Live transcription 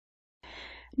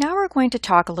Now we're going to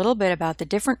talk a little bit about the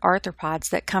different arthropods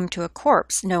that come to a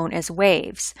corpse, known as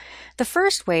waves. The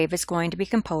first wave is going to be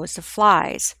composed of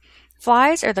flies.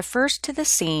 Flies are the first to the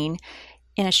scene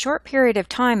in a short period of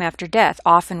time after death,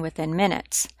 often within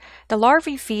minutes. The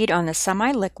larvae feed on the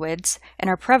semi-liquids and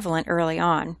are prevalent early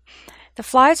on. The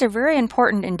flies are very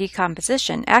important in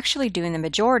decomposition, actually doing the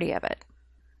majority of it.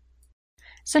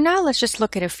 So now let's just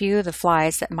look at a few of the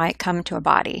flies that might come to a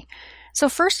body. So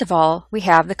first of all, we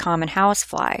have the common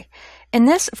housefly, and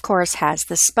this, of course, has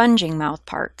the sponging mouth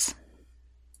parts.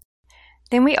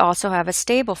 Then we also have a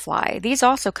stable fly. These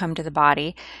also come to the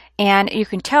body, and you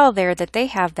can tell there that they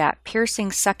have that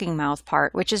piercing, sucking mouth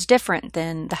part, which is different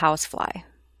than the housefly.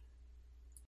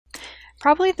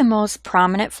 Probably the most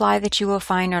prominent fly that you will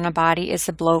find on a body is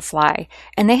the blowfly,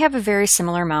 and they have a very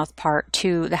similar mouth part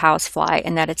to the housefly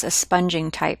in that it's a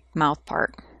sponging type mouth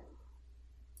part.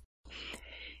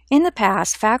 In the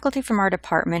past, faculty from our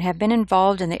department have been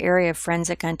involved in the area of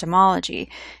forensic entomology,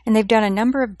 and they've done a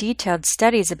number of detailed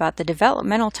studies about the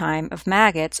developmental time of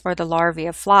maggots or the larvae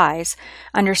of flies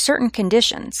under certain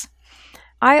conditions.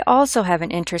 I also have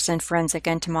an interest in forensic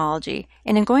entomology,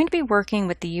 and am going to be working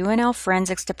with the UNL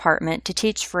Forensics Department to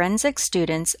teach forensic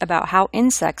students about how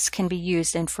insects can be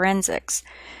used in forensics.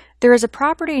 There is a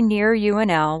property near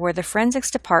UNL where the forensics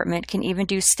department can even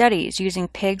do studies using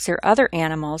pigs or other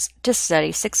animals to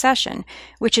study succession,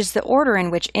 which is the order in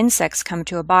which insects come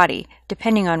to a body,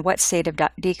 depending on what state of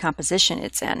decomposition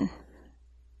it's in.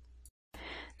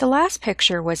 The last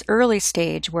picture was early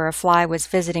stage, where a fly was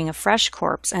visiting a fresh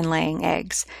corpse and laying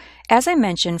eggs. As I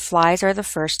mentioned, flies are the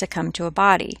first to come to a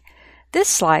body. This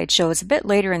slide shows a bit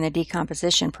later in the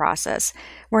decomposition process,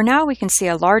 where now we can see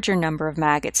a larger number of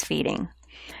maggots feeding.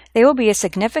 They will be a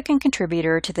significant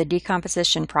contributor to the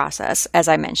decomposition process, as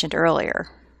I mentioned earlier.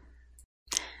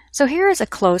 So here is a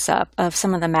close-up of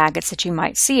some of the maggots that you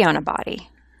might see on a body.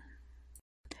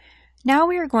 Now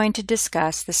we are going to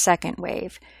discuss the second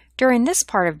wave. During this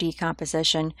part of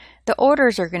decomposition, the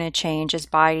odors are going to change as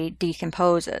body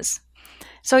decomposes.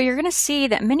 So you're going to see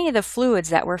that many of the fluids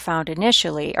that were found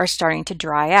initially are starting to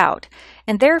dry out,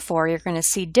 and therefore you're going to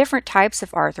see different types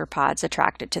of arthropods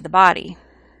attracted to the body.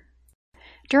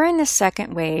 During the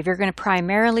second wave, you're going to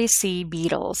primarily see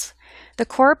beetles. The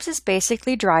corpse is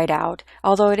basically dried out,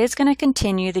 although it is going to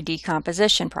continue the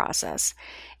decomposition process.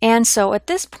 And so at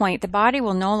this point, the body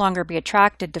will no longer be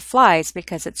attracted to flies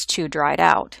because it's too dried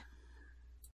out.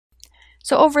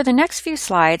 So over the next few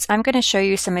slides, I'm going to show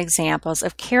you some examples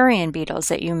of carrion beetles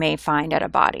that you may find at a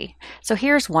body. So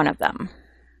here's one of them.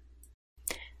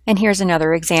 And here's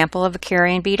another example of a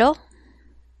carrion beetle.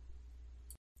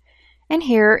 And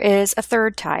here is a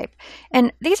third type.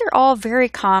 And these are all very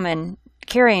common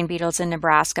carrion beetles in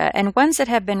Nebraska, and ones that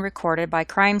have been recorded by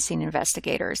crime scene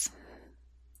investigators.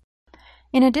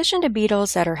 In addition to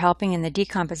beetles that are helping in the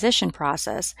decomposition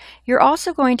process, you're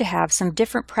also going to have some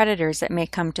different predators that may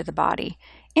come to the body.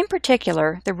 In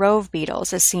particular, the rove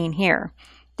beetles, as seen here.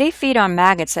 They feed on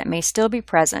maggots that may still be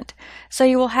present, so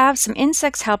you will have some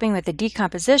insects helping with the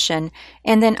decomposition,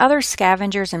 and then other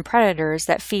scavengers and predators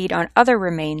that feed on other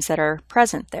remains that are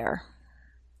present there.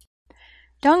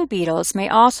 Dung beetles may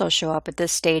also show up at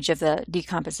this stage of the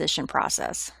decomposition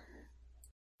process.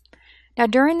 Now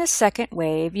during the second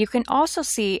wave, you can also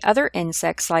see other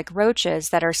insects like roaches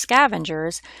that are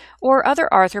scavengers, or other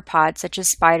arthropods such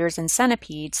as spiders and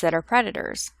centipedes that are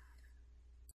predators.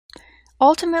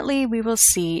 Ultimately, we will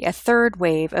see a third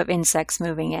wave of insects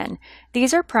moving in.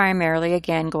 These are primarily,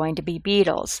 again, going to be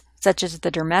beetles, such as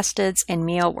the dermestids and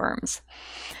mealworms.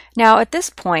 Now, at this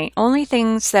point, only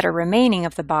things that are remaining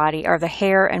of the body are the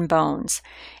hair and bones,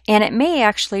 and it may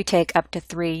actually take up to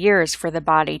 3 years for the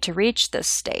body to reach this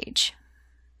stage.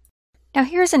 Now,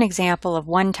 here's an example of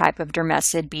one type of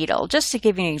dermestid beetle, just to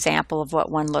give you an example of what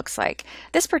one looks like.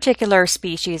 This particular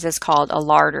species is called a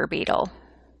larder beetle.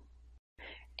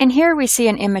 And here we see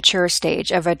an immature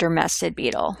stage of a dermestid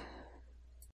beetle.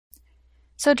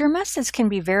 So dermestids can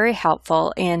be very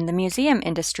helpful in the museum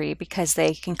industry because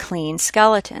they can clean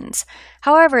skeletons.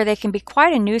 However, they can be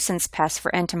quite a nuisance pest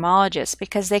for entomologists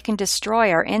because they can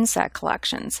destroy our insect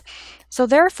collections. So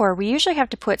therefore, we usually have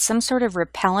to put some sort of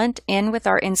repellent in with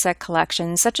our insect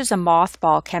collections, such as a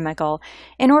mothball chemical,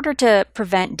 in order to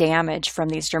prevent damage from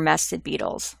these dermestid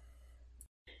beetles.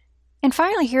 And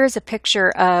finally, here's a picture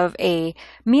of a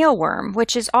mealworm,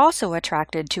 which is also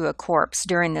attracted to a corpse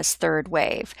during this third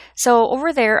wave. So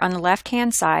over there on the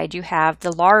left-hand side, you have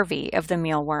the larvae of the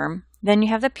mealworm, then you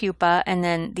have the pupa, and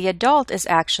then the adult is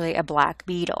actually a black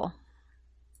beetle.